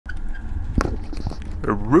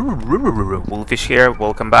Wolfish here,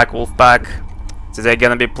 welcome back, Wolfpack. Today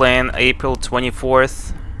gonna be playing April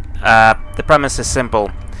 24th. The premise is simple.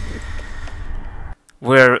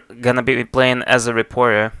 We're gonna be playing as a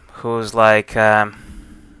reporter who's like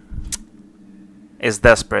is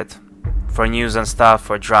desperate for news and stuff,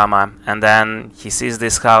 for drama, and then he sees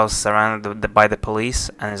this house surrounded by the police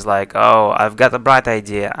and is like, oh, I've got a bright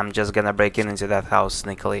idea, I'm just gonna break into that house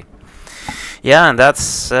sneakily. Yeah, and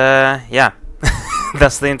that's yeah.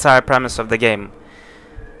 That's the entire premise of the game.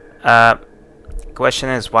 Question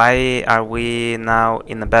is, why are we now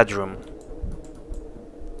in the bedroom?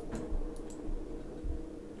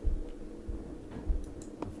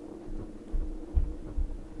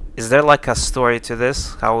 Is there like a story to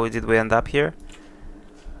this? How did we end up here?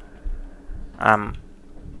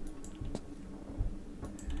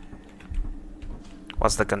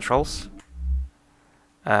 What's the controls?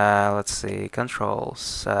 Let's see,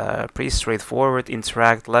 controls. Pretty straightforward.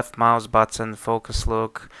 Interact, left mouse button, focus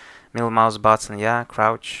look, middle mouse button, yeah,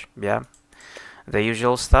 crouch, yeah. The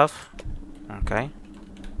usual stuff. Okay.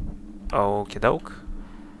 Okie doke.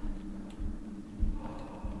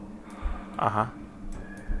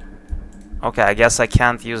 Okay, I guess I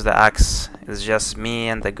can't use the axe. It's just me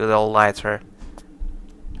and the good old lighter.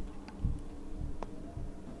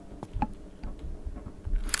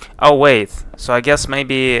 Oh wait, so I guess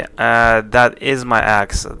maybe that is my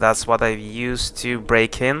axe. That's what I used to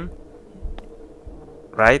break in,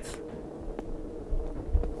 right?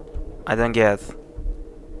 I don't get.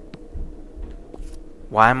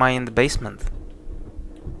 Why am I in the basement?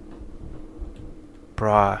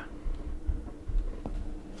 Bruh.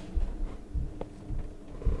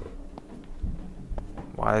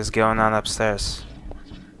 What is going on upstairs?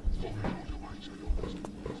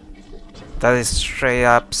 That is straight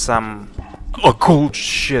up some occult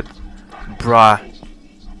shit, bruh.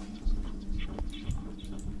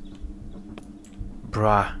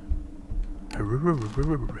 Bruh.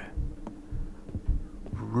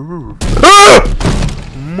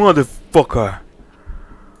 Motherfucker.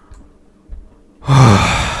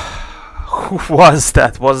 Who was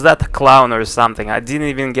that? Was that a clown or something? I didn't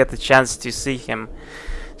even get the chance to see him.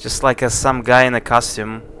 Just like some guy in a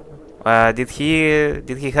costume. Did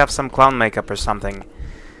he have some clown makeup or something?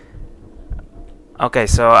 Okay,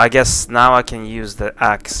 so I guess now I can use the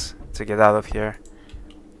axe to get out of here.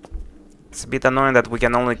 It's a bit annoying that we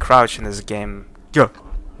can only crouch in this game. Yeah.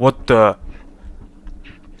 What the?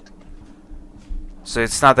 So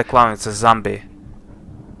it's not a clown, it's a zombie.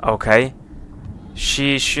 Okay.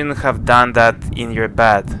 She shouldn't have done that in your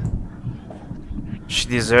bed. She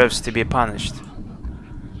deserves to be punished.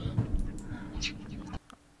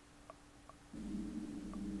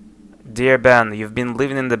 Dear Ben, you've been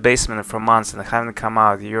living in the basement for months and haven't come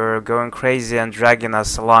out. You're going crazy and dragging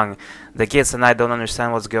us along. The kids and I don't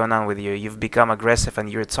understand what's going on with you. You've become aggressive and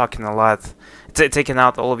you're talking a lot. Taking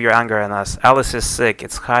out all of your anger on us. Alice is sick.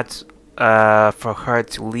 It's hard for her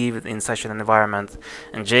to live in such an environment.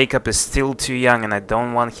 And Jacob is still too young and I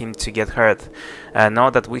don't want him to get hurt.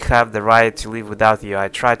 Know that we have the right to live without you. I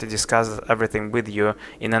try to discuss everything with you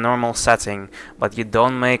in a normal setting, but you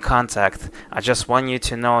don't make contact. I just want you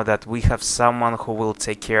to know that we have someone who will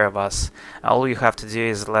take care of us. All you have to do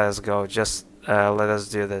is let us go. Just let us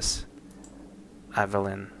do this.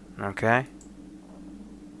 Evelyn. Okay?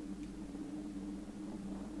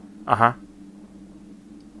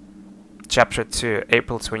 Chapter 2,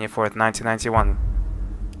 April 24th, 1991.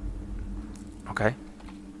 Okay.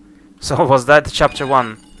 So was that chapter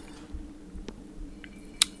 1?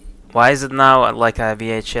 Why is it now like a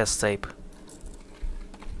VHS tape?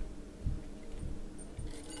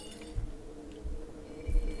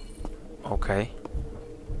 Okay.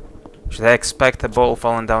 Should I expect a ball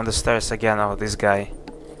falling down the stairs again? Oh, this guy.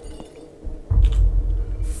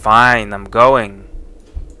 Fine, I'm going.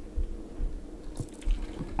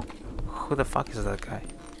 Who the fuck is that guy?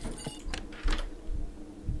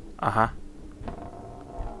 How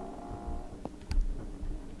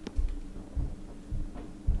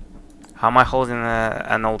am I holding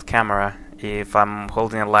an old camera if I'm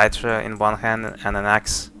holding a lighter in one hand and an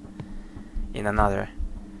axe in another?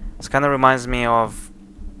 This kind of reminds me of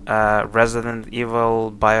Resident Evil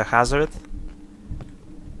Biohazard.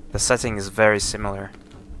 The setting is very similar.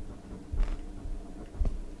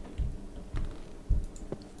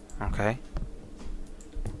 Okay.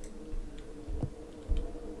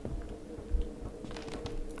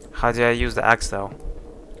 How do I use the axe though?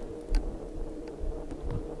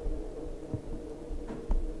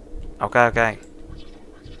 Okay.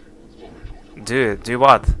 Dude, do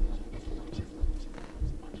what?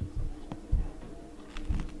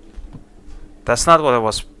 That's not what I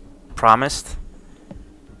was promised.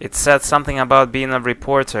 It said something about being a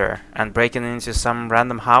reporter and breaking into some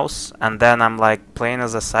random house, and then I'm like playing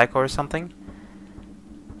as a psycho or something.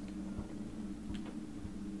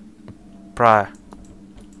 Bruh.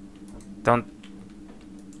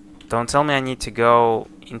 Don't tell me I need to go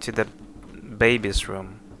into the baby's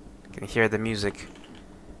room. I can hear the music.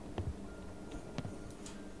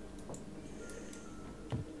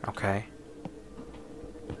 Okay.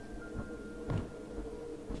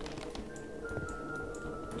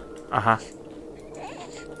 Uh-huh.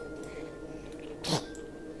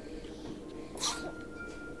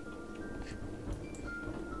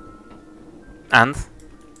 And?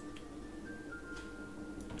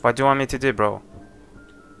 What do you want me to do, bro?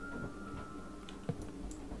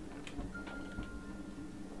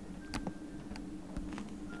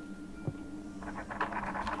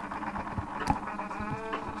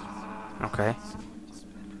 Okay.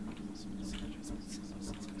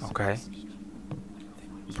 Okay.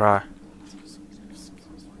 Bruh.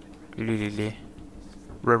 Lily.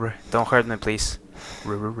 Don't hurt me, please.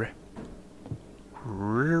 Arr.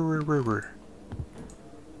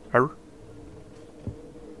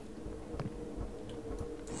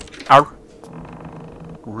 Arr.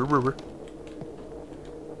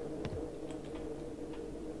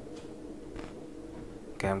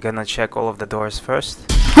 Okay, I'm gonna check all of the doors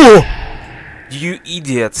first. You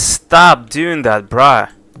idiot! Stop doing that, bruh!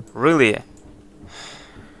 Really?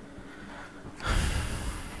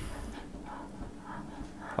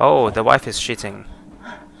 Oh, the wife is cheating.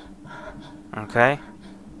 Okay.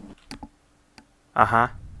 Uh-huh.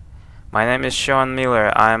 My name is Sean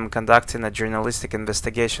Miller. I am conducting a journalistic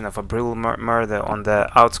investigation of a brutal murder on the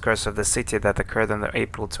outskirts of the city that occurred on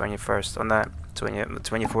April 21st, on the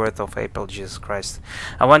 24th of April, Jesus Christ.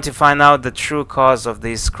 I want to find out the true cause of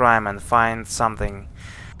this crime and find something.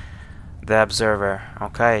 The Observer.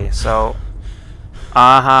 Okay, so...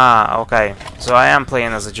 okay. So I am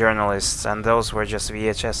playing as a journalist, and those were just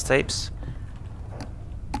VHS tapes.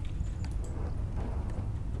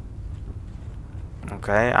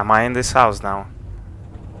 Okay, am I in this house now?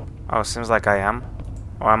 Oh, seems like I am.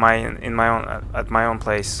 Or am I in my own at my own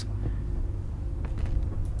place?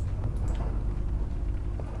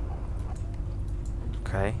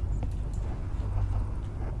 Okay.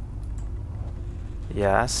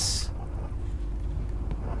 Yes.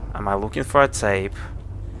 Am I looking for a tape?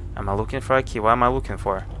 Am I looking for a key? What am I looking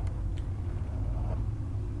for?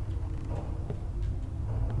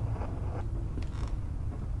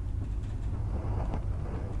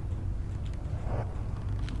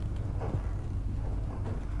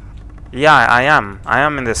 Yeah, I am. I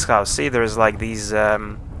am in this house. See, there's like these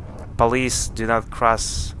police do not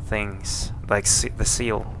cross things, like the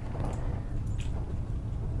seal.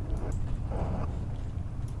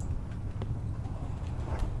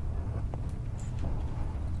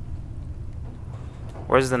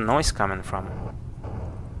 Where's the noise coming from?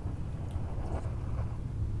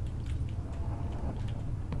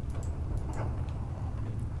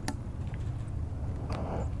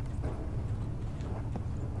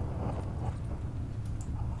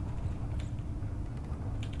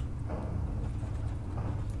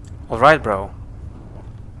 Alright, bro.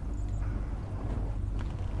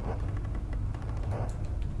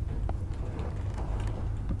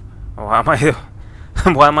 What am I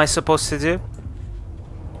what am I supposed to do?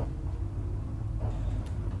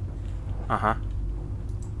 Uh-huh.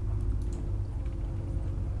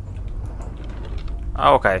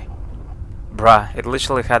 Oh, okay. Bruh, it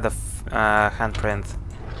literally had a handprint.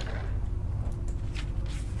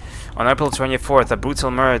 On April 24th, a brutal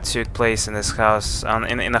murder took place in this house,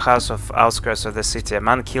 in a house of outskirts of the city. A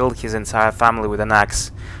man killed his entire family with an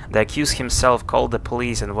axe. The accused himself called the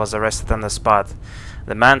police and was arrested on the spot.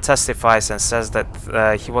 The man testifies and says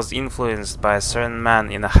that he was influenced by a certain man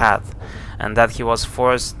in a hat, and that he was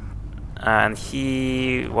forced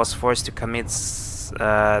to commit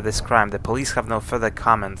this crime. The police have no further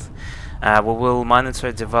comment. We will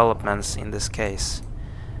monitor developments in this case.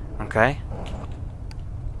 Okay.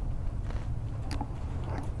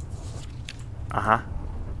 Uh-huh.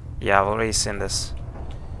 Yeah, I've already seen this.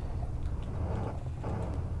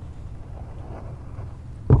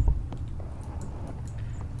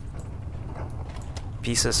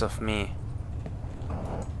 Pieces of me.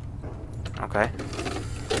 Okay.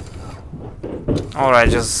 Alright,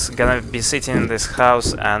 just gonna be sitting in this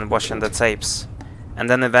house and watching the tapes. And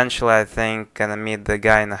then eventually I think gonna meet the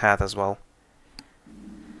guy in the hat as well.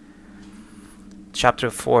 Chapter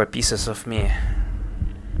 4, Pieces of Me.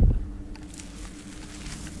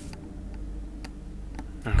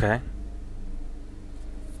 Okay.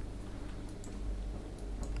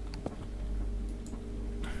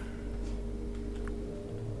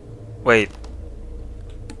 Wait.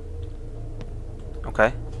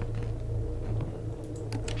 Okay.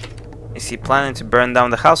 Is he planning to burn down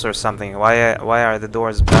the house or something? Why are the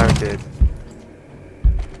doors barricaded?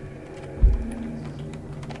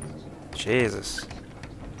 Jesus.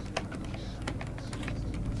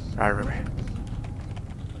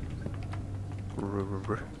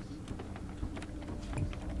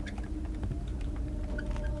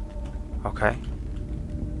 Okay.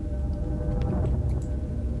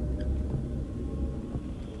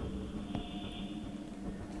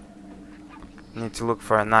 Need to look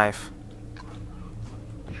for a knife.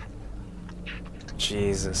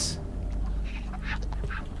 Jesus.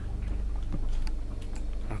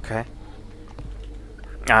 Okay.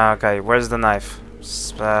 Okay, where's the knife?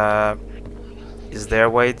 Is there a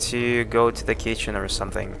way to go to the kitchen or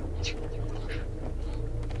something?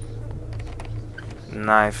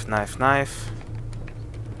 Knife, knife, knife.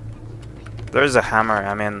 There's a hammer,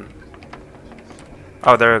 I mean...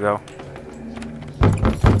 Oh, there we go.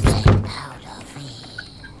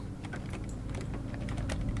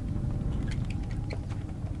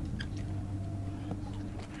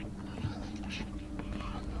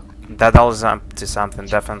 That doll's up to something,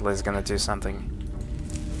 definitely is gonna do something.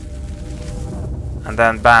 And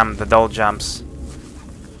then bam, the doll jumps.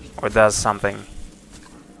 Or does something.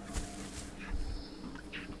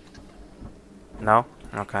 No?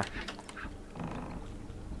 Okay.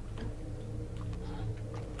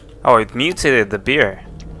 Oh, it mutated the beer.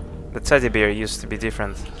 The teddy bear used to be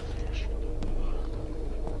different.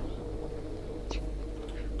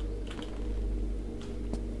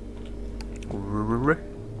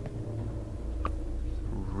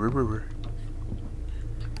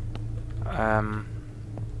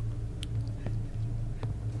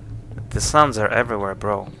 The sounds are everywhere,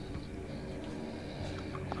 bro.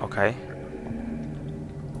 Okay.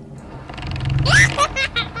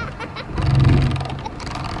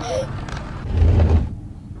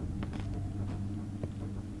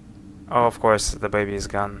 Oh, of course, the baby is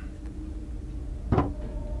gone.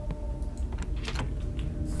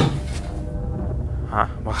 Huh?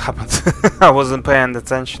 What happened? I wasn't paying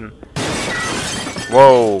attention.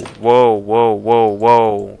 Whoa, whoa, whoa, whoa,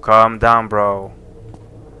 whoa. Calm down, bro.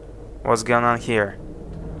 What's going on here?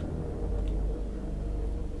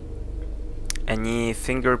 Any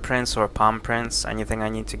fingerprints or palm prints? Anything I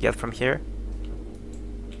need to get from here?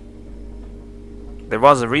 There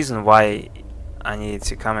was a reason why I needed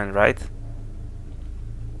to come in, right?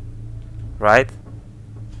 Right?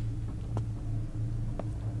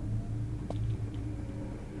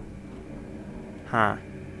 Huh.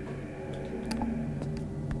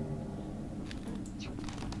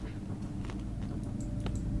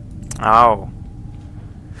 Oh.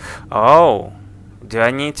 Oh. Do I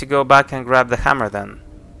need to go back and grab the hammer then?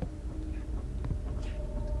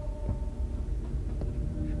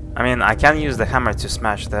 I mean, I can use the hammer to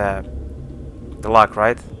smash the lock,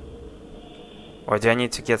 right? Or do I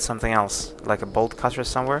need to get something else? Like a bolt cutter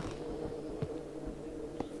somewhere?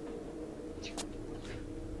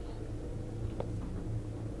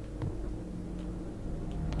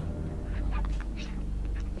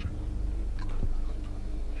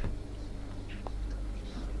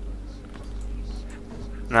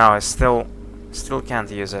 No, I still can't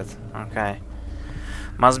use it. Okay.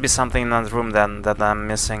 Must be something in that room then that I'm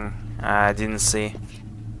missing. I didn't see.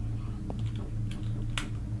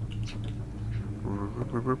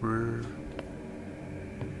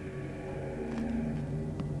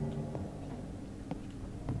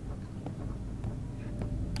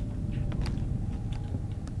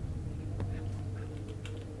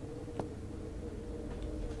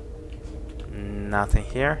 Nothing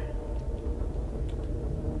here.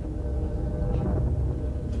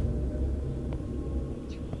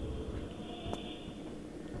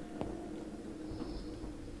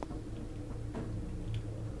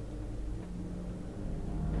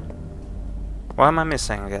 What am I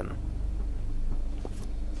missing again?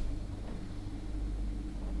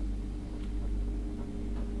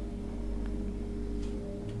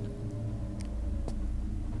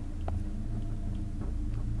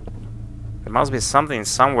 There must be something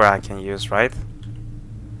somewhere I can use, right?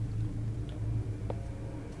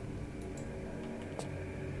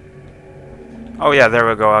 Oh yeah, there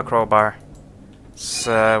we go, a crowbar. This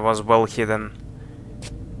was well hidden.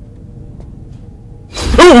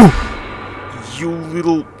 Oh! You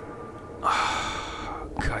little...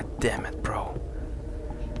 God damn it, bro.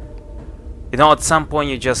 You know, at some point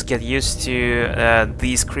you just get used to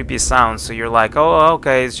these creepy sounds, so you're like, oh,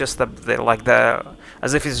 okay, it's just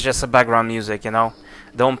as if it's just a background music, you know?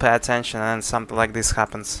 Don't pay attention and something like this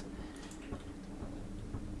happens.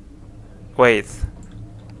 Wait.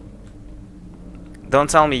 Don't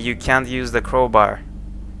tell me you can't use the crowbar.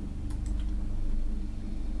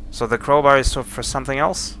 So the crowbar is for something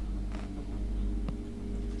else?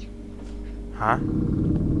 Huh?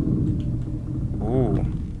 Ooh.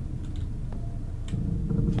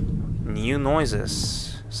 New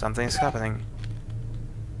noises. Something's happening.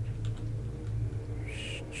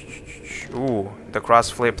 Ooh, the cross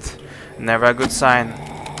flipped. Never a good sign.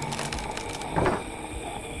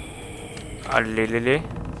 Lily.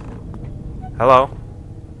 Hello?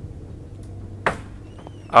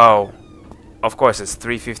 Oh. Of course, it's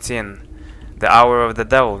 3:15. The hour of the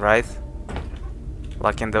devil, right?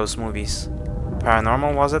 Like in those movies.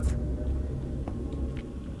 Paranormal, was it?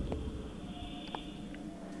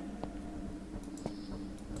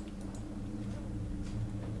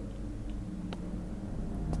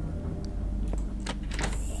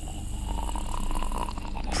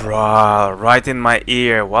 Bruh, right in my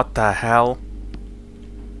ear, what the hell?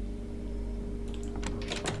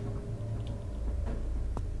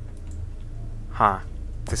 Huh,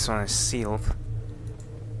 this one is sealed.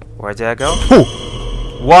 Where did I go?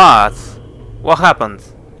 What? What happened?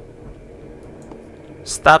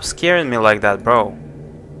 Stop scaring me like that, bro.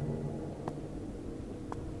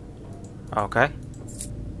 Okay.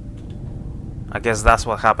 I guess that's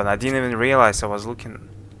what happened. I didn't even realize I was looking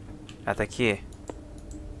at the key.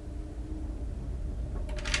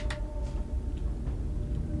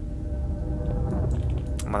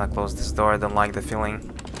 I'm gonna close this door, I don't like the feeling.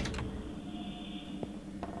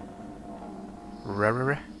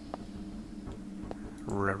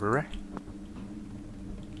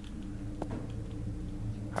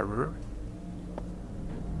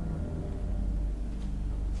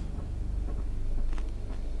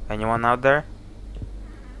 Anyone out there?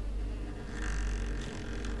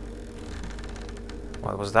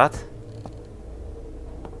 What was that?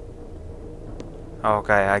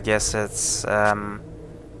 Okay, I guess it's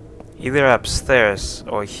either upstairs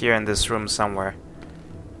or here in this room somewhere.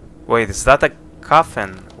 Wait, is that a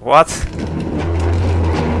coffin? What?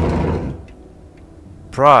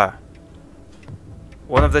 Bruh.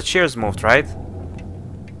 One of the chairs moved, right?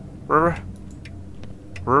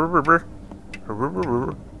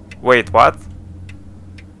 Wait, what?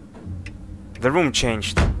 The room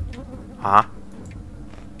changed. Huh?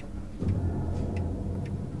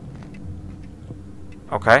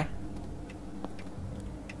 Okay.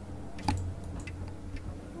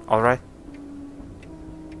 Alright.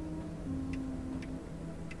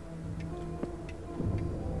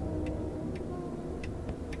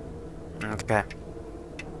 Okay.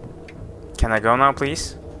 Can I go now,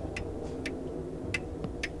 please?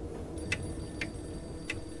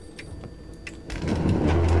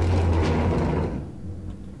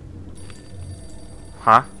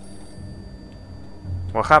 Huh?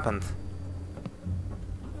 What happened?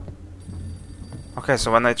 Okay,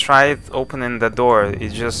 so when I tried opening the door, it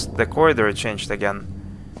just... the corridor changed again.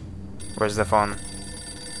 Where's the phone?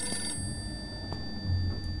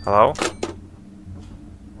 Hello?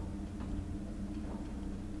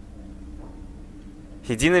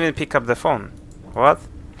 He didn't even pick up the phone. What?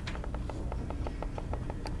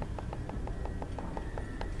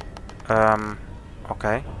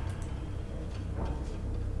 Okay.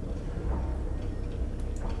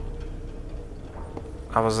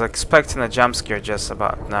 I was expecting a jump scare just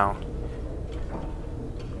about now.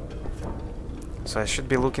 So I should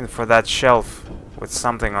be looking for that shelf with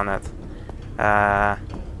something on it.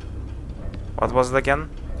 What was it again?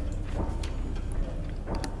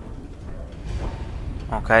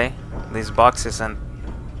 Okay, these boxes and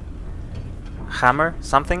hammer?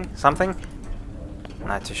 Something?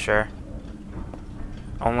 Not too sure.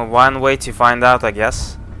 Only one way to find out, I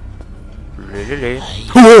guess.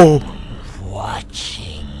 Whoa!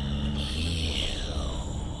 Watching you.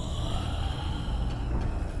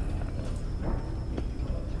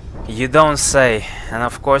 You don't say. And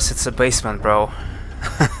of course it's a basement, bro.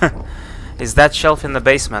 Is that shelf in the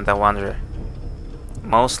basement, I wonder?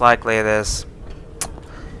 Most likely it is.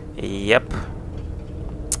 Yep.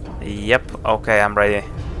 Okay, I'm ready.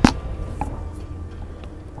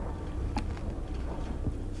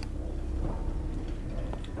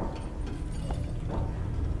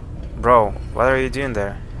 Bro, what are you doing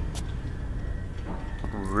there?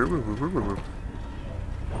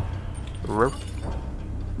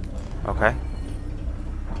 Okay.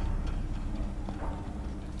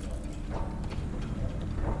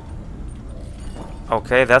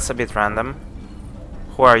 Okay, that's a bit random.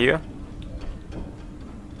 Who are you?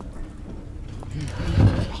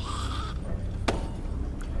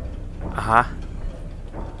 Uh-huh.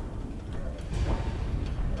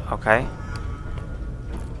 Okay.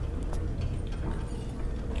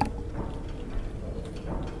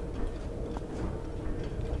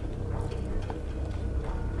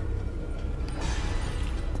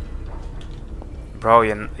 Bro,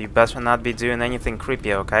 you better not be doing anything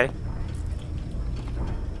creepy, okay?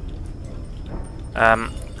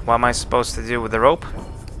 What am I supposed to do with the rope?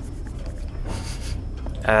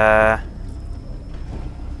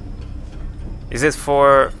 Is it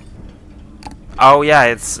for... Oh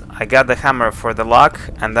yeah, I got the hammer for the lock,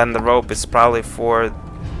 and then the rope is probably for...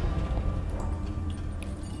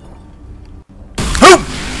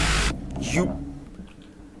 You...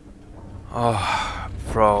 Oh,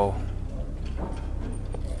 bro.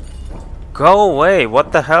 Go away,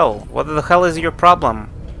 what the hell? What the hell is your problem?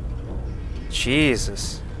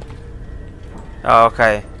 Jesus. Oh,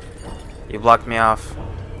 okay. You blocked me off.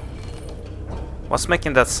 What's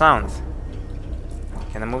making that sound?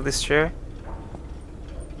 Can I move this chair?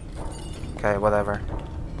 Okay, whatever.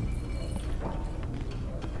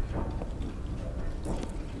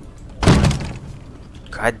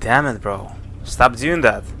 God damn it, bro. Stop doing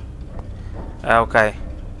that. Okay.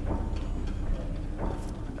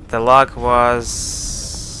 The lock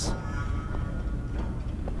was...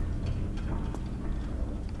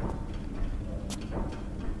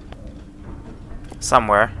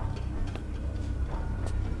 somewhere.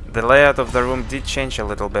 The layout of the room did change a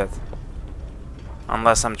little bit.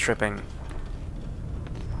 Unless I'm tripping.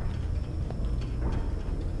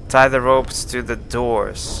 Tie the ropes to the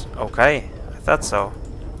doors. Okay, I thought so.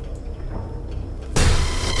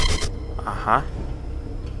 Uh-huh.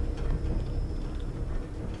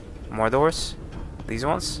 More doors? These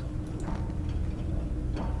ones?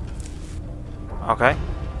 Okay.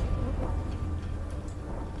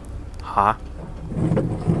 Huh?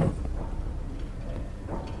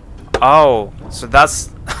 Oh, so that's...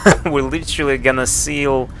 we're literally gonna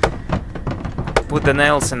seal... put the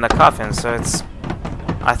nails in the coffin, so it's...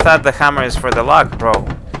 I thought the hammer is for the lock, bro.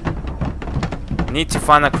 Need to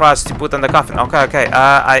find a cross to put on the coffin. Okay, okay.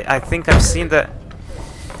 I think I've seen the...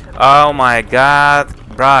 Oh my god.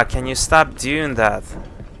 Bruh, can you stop doing that?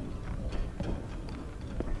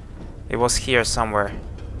 It was here somewhere.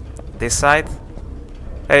 This side?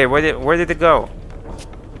 Hey, where did it go?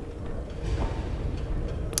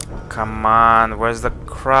 Come on, where's the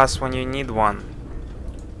cross when you need one?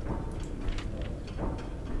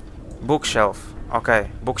 Bookshelf. Okay,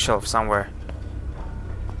 bookshelf somewhere.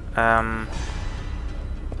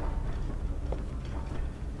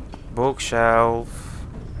 Bookshelf.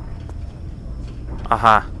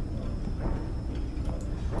 Aha.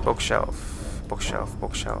 Bookshelf. Bookshelf.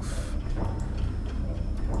 Bookshelf.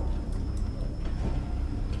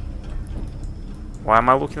 What am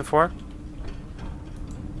I looking for?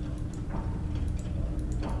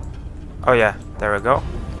 Oh yeah, there we go.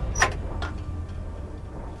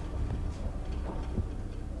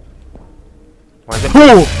 Where's it?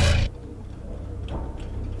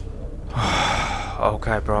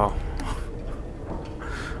 Okay, bro.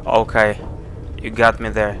 Okay, you got me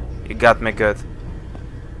there. You got me good.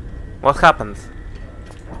 What happened?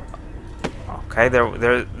 Okay,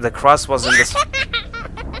 the cross was in this.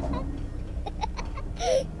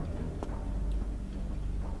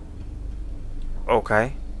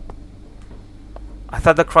 Okay. I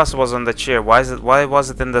thought the cross was on the chair. Why was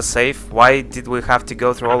it in the safe? Why did we have to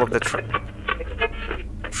go through all of the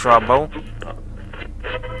trouble? In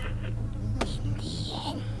the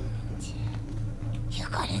end, you're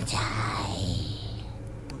gonna die.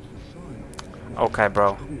 Okay,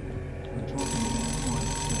 bro.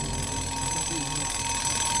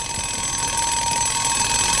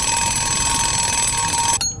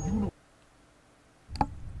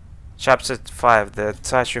 Chapter 5, The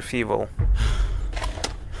Touch of Evil.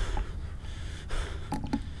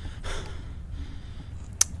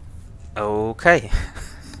 Okay.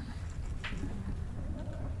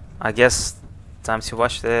 I guess time to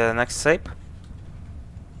watch the next tape.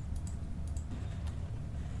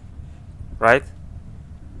 Right?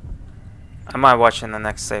 Am I watching the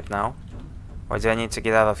next tape now? Or do I need to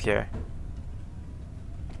get out of here?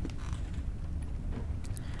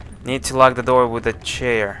 Need to lock the door with a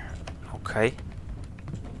chair. Okay.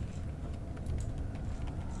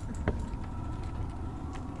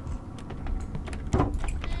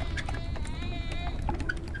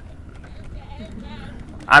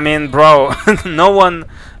 I mean, bro, no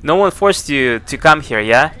one forced you to come here,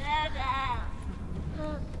 yeah?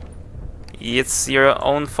 It's your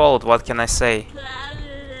own fault, what can I say?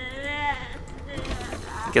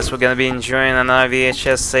 Guess we're gonna be enjoying another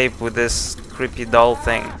VHS tape with this creepy doll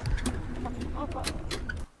thing.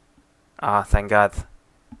 Ah, thank God.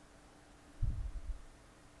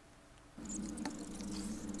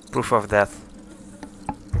 Proof of death.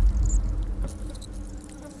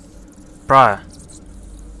 Bruh.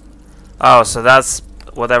 Oh, so that's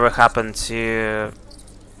whatever happened to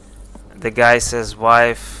the guy's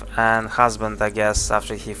wife and husband, I guess,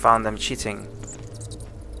 after he found them cheating.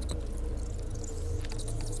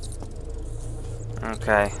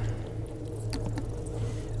 Okay.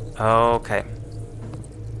 Okay.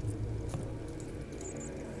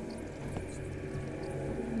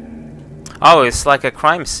 Oh, it's like a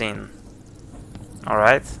crime scene.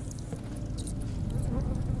 Alright.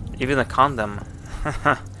 Even a condom.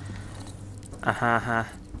 Uh-huh.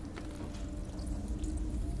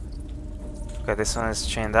 Okay, this one is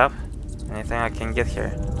chained up. Anything I can get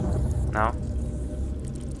here? No?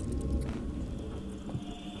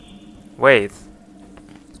 Wait.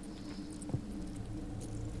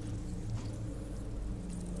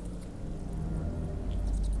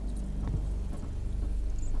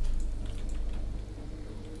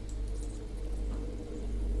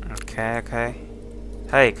 Okay.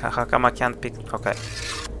 Hey, how come I can't pick... Okay.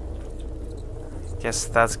 Guess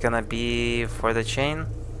that's gonna be for the chain.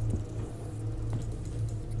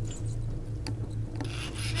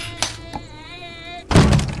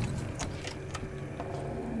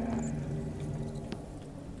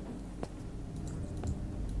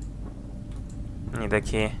 Need a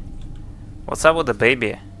key. What's up with the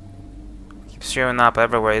baby? Keeps showing up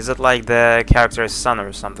everywhere. Is it like the character's son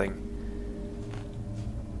or something?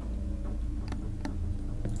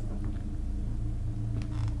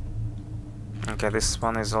 Okay, this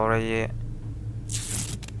one is already...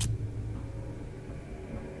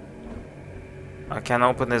 I can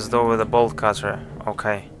open this door with a bolt cutter.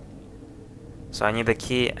 Okay. So I need a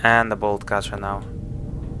key and a bolt cutter now.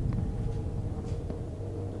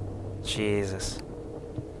 Jesus.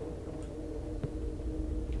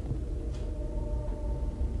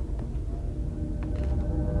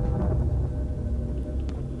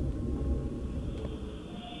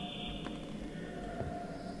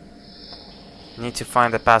 Need to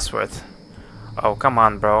find the password. Oh, come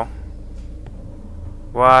on, bro.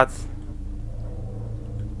 What?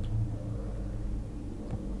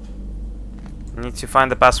 Need to find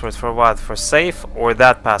the password for what? For safe or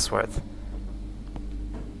that password?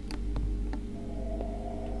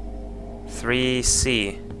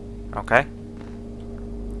 3C. Okay.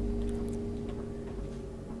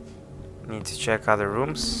 Need to check other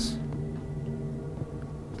rooms.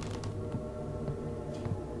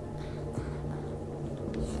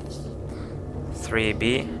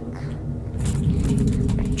 B.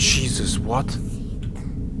 Jesus, what?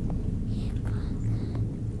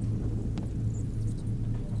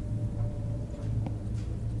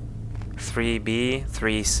 3B,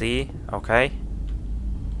 3C, okay.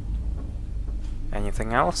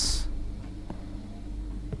 Anything else?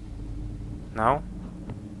 No?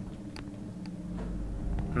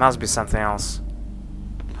 Must be something else.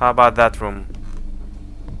 How about that room?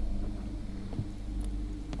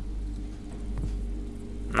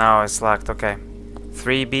 No, it's locked, okay.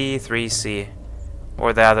 3B, 3C.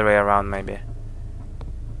 Or the other way around, maybe.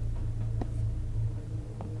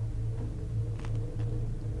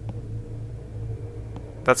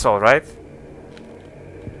 That's all, right?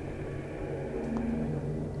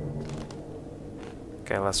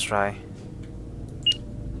 Okay, let's try.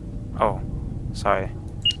 Oh, sorry.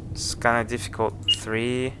 It's kinda difficult.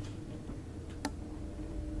 3.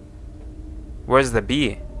 Where's the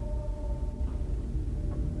B?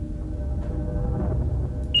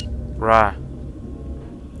 Ra.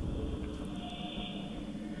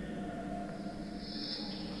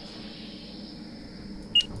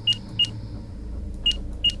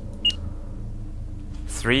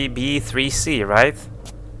 Three B, 3C, right?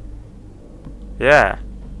 Yeah.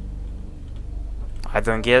 I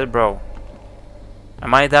don't get it, bro.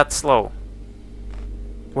 Am I that slow?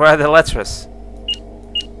 Where are the letters?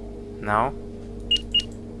 No.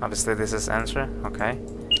 Obviously this is answer, okay.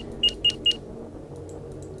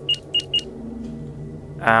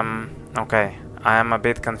 Okay. I am a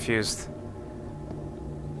bit confused.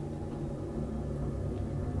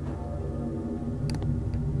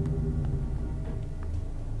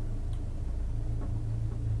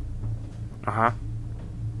 Uh-huh.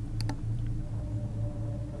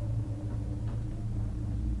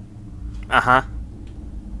 Uh-huh.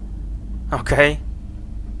 Okay.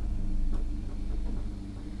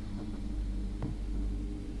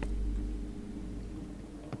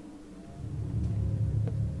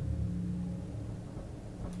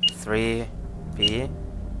 Three B,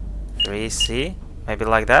 3C, maybe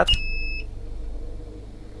like that?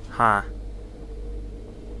 Huh.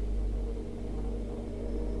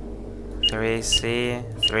 3C,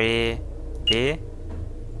 3B.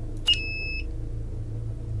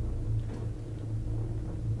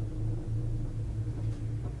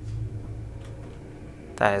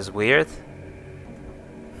 That is weird.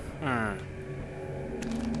 Hmm.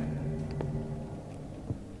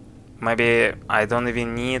 Maybe I don't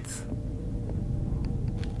even need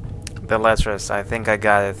the letters. I think I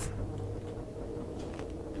got it.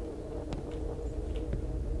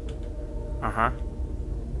 Uh-huh.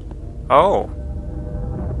 Oh.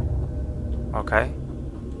 Okay.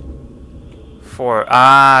 4.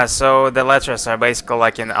 Ah, so the letters are basically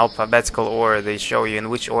like in alphabetical order. They show you in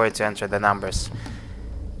which order to enter the numbers.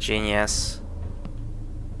 Genius.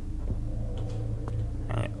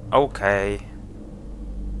 Okay.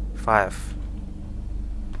 5.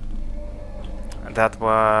 That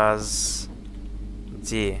was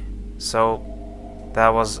D. So that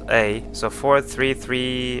was A. So 4, 3,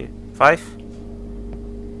 3, 5.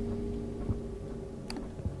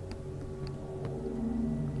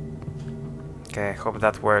 Okay, hope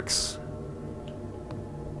that works.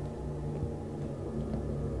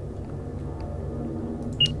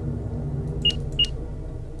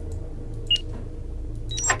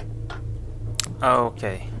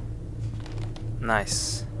 Okay.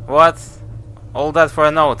 Nice. What? All that for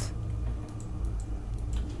a note?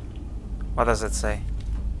 What does it say?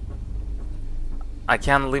 I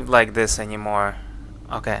can't live like this anymore.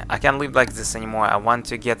 Okay, I can't live like this anymore. I want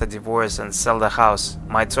to get a divorce and sell the house.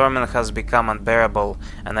 My torment has become unbearable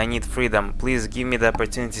and I need freedom. Please give me the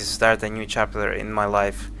opportunity to start a new chapter in my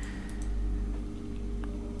life.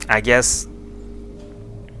 I guess...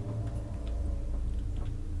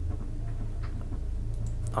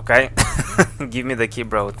 Okay. Give me the key,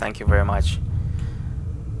 bro. Thank you very much.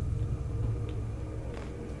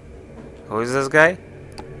 Who is this guy?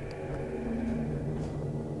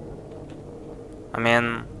 I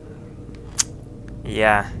mean,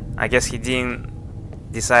 yeah, I guess he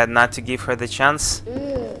didn't decide not to give her the chance.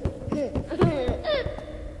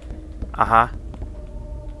 Uh-huh.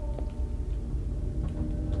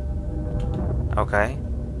 Okay.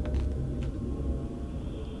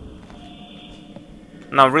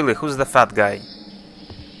 No, really, who's the fat guy?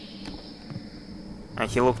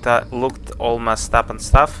 And he looked all messed up and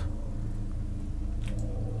stuff.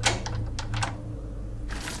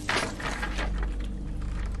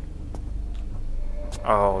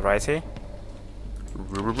 Alrighty.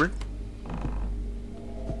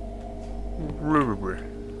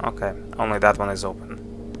 Okay, only that one is open.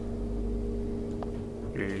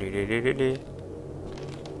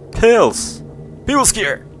 Pills! Pills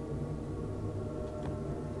here!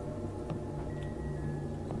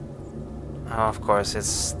 Oh, of course,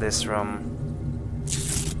 it's this room.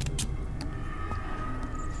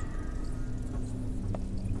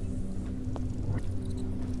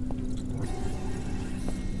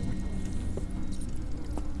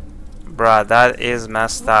 Bruh, that is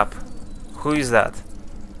messed up. Who is that?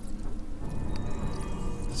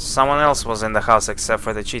 Someone else was in the house except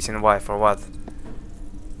for the cheating wife, or what?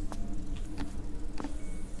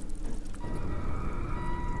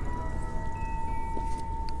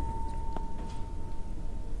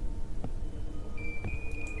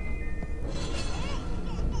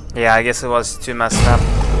 Yeah, I guess it was too messed up.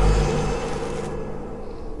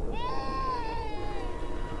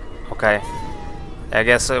 Okay. I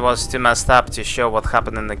guess it was too messed up to show what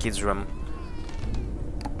happened in the kids' room.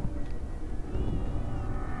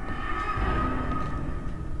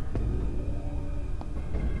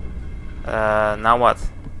 Now what?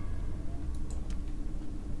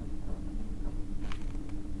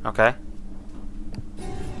 Okay.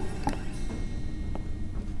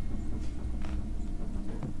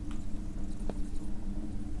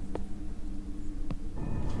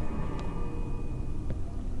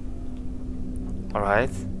 Alright.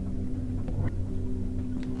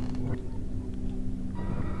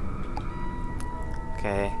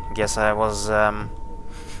 Okay, guess I was,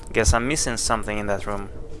 guess I'm missing something in that room.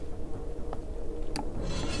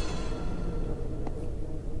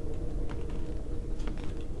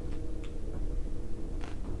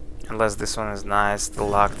 Unless this one is nice, still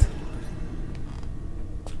locked.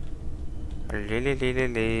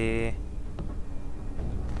 Li.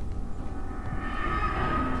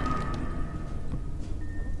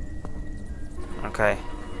 Okay.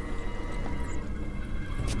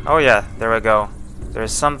 Oh yeah, there we go.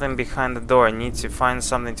 There's something behind the door. I need to find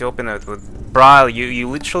something to open it with. Bro, you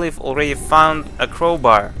literally already found a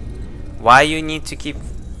crowbar. Why you need to keep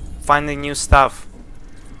finding new stuff?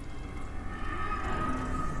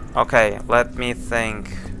 Okay, let me think.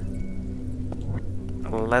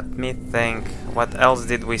 What else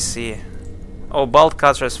did we see? Oh, bolt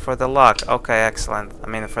cutters for the lock. Okay, excellent. I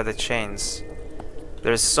mean, for the chains.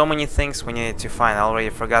 There's so many things we needed to find. I already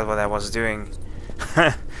forgot what I was doing.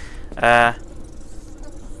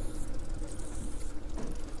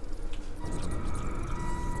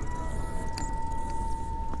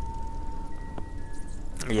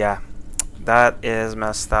 Yeah, That is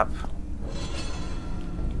messed up.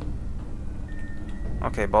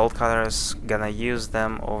 Okay, bolt cutters, gonna use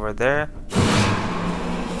them over there.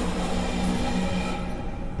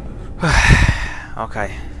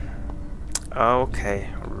 Okay. Okay.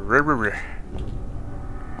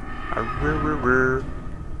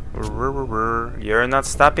 You're not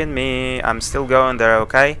stopping me. I'm still going there,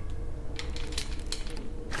 okay?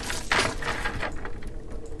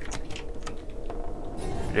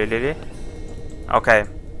 Really? Okay.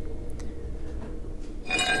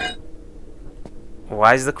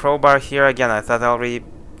 Why is the crowbar here again? I thought I already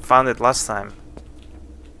found it last time.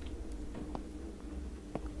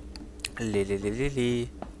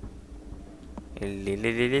 Lily.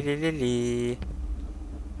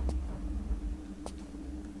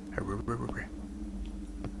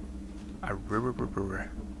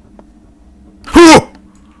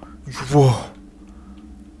 Whoa!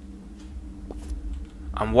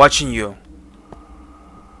 I'm watching you.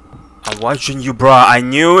 I'm watching you, bro. I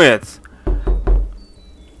knew it.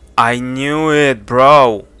 I knew it,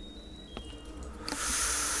 bro.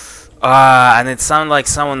 And it sounded like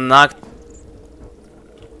someone knocked.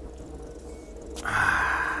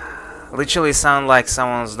 Literally sounded like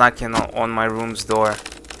someone's knocking on my room's door.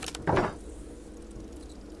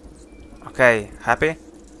 Okay, happy?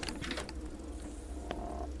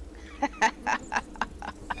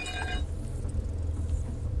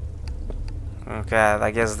 Okay,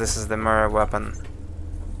 I guess this is the mirror weapon.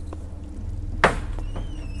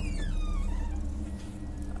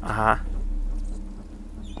 Uh-huh.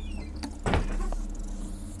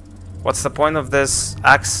 What's the point of this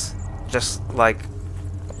axe? Just like...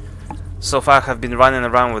 So far I've been running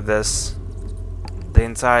around with this the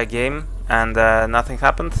entire game and nothing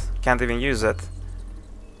happened? Can't even use it.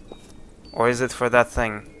 Or is it for that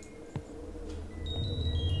thing?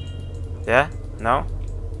 Yeah? No?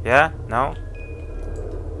 Yeah? No?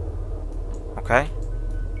 Okay.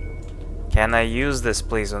 Can I use this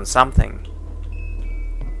please on something?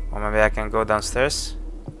 Or maybe I can go downstairs?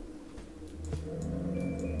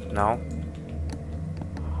 No.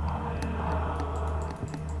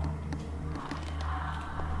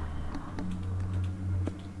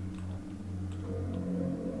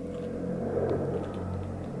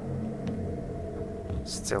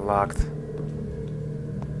 Still locked.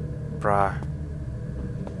 Bruh.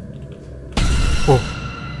 Oh.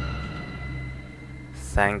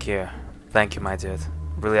 Thank you. Thank you, my dude.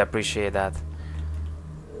 Really appreciate that.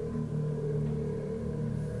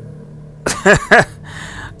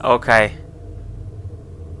 Okay.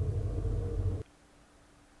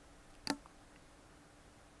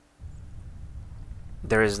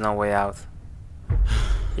 There is no way out.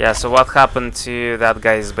 Yeah, so what happened to that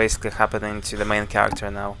guy is basically happening to the main character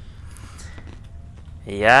now.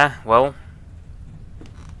 Yeah, well,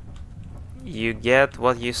 you get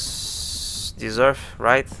what you deserve,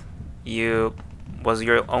 right? Was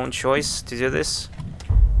your own choice to do this.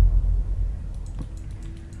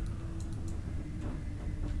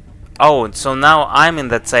 Oh, so now I'm in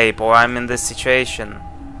the tape, or I'm in this situation.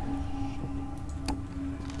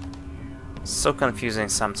 So confusing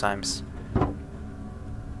sometimes.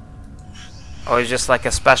 Or it's just like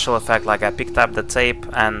a special effect, like I picked up the tape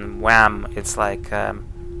and wham, it's like, you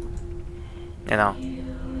know.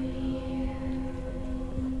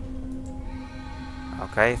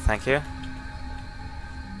 Okay, thank you.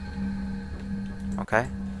 Okay.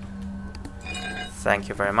 Thank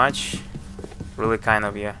you very much. Really kind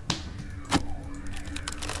of you.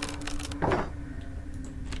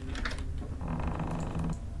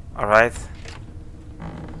 Alright.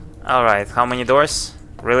 Alright, how many doors?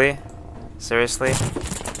 Really? Seriously?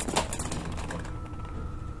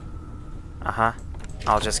 Uh-huh.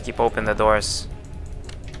 I'll just keep open the doors.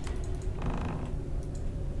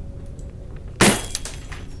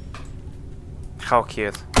 How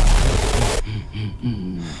cute.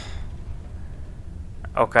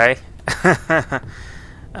 Okay.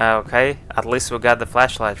 Okay, at least we got the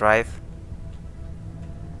flashlight, right?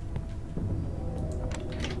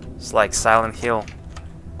 It's like Silent Hill.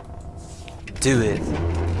 Do it.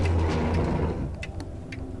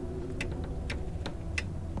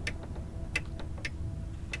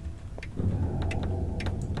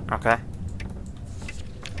 Okay.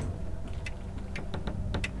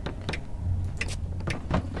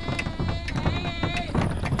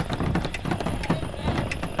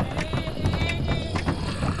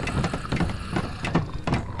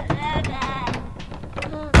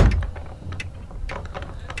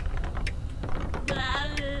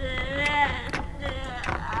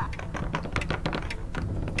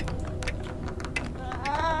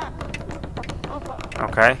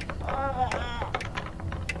 Okay.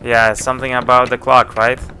 Yeah, something about the clock,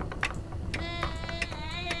 right?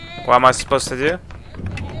 What am I supposed to do?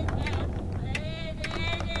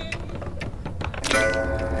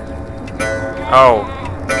 Oh.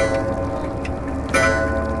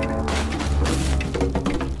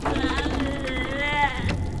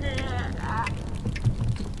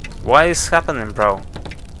 What is happening, bro?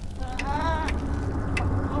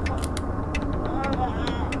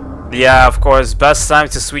 Yeah, of course. Best time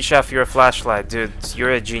to switch off your flashlight, dude.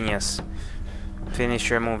 You're a genius. Finish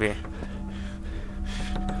your movie.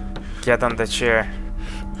 Get on the chair.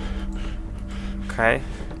 Okay.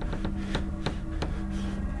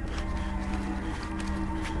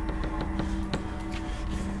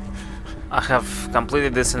 I have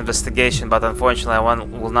completed this investigation, but unfortunately I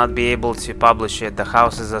will not be able to publish it. The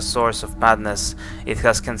house is a source of madness. It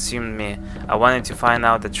has consumed me. I wanted to find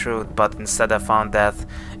out the truth, but instead I found death.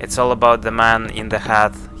 It's all about the man in the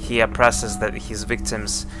hat. He oppresses his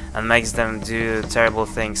victims and makes them do terrible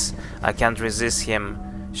things. I can't resist him.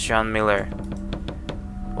 Sean Miller.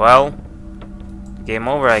 Well, game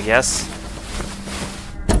over, I guess.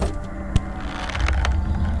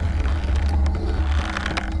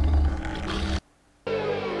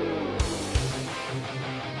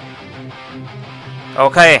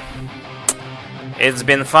 Okay, it's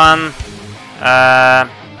been fun.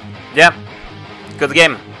 Yeah, good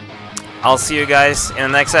game. I'll see you guys in the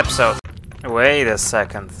next episode. Wait a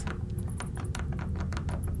second.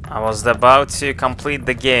 I was about to complete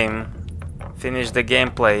the game, finish the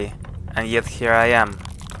gameplay, and yet here I am.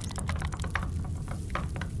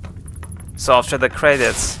 So after the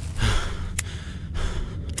credits,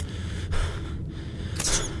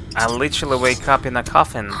 I literally wake up in a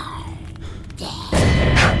coffin.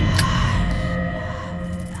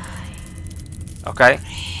 Okay.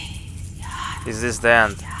 Is this the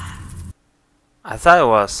end? I thought it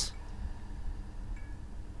was.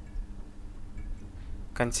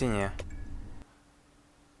 Continue.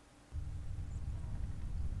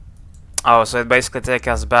 Oh, so it basically takes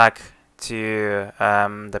us back to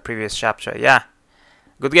the previous chapter. Yeah.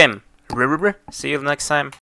 Good game. See you next time.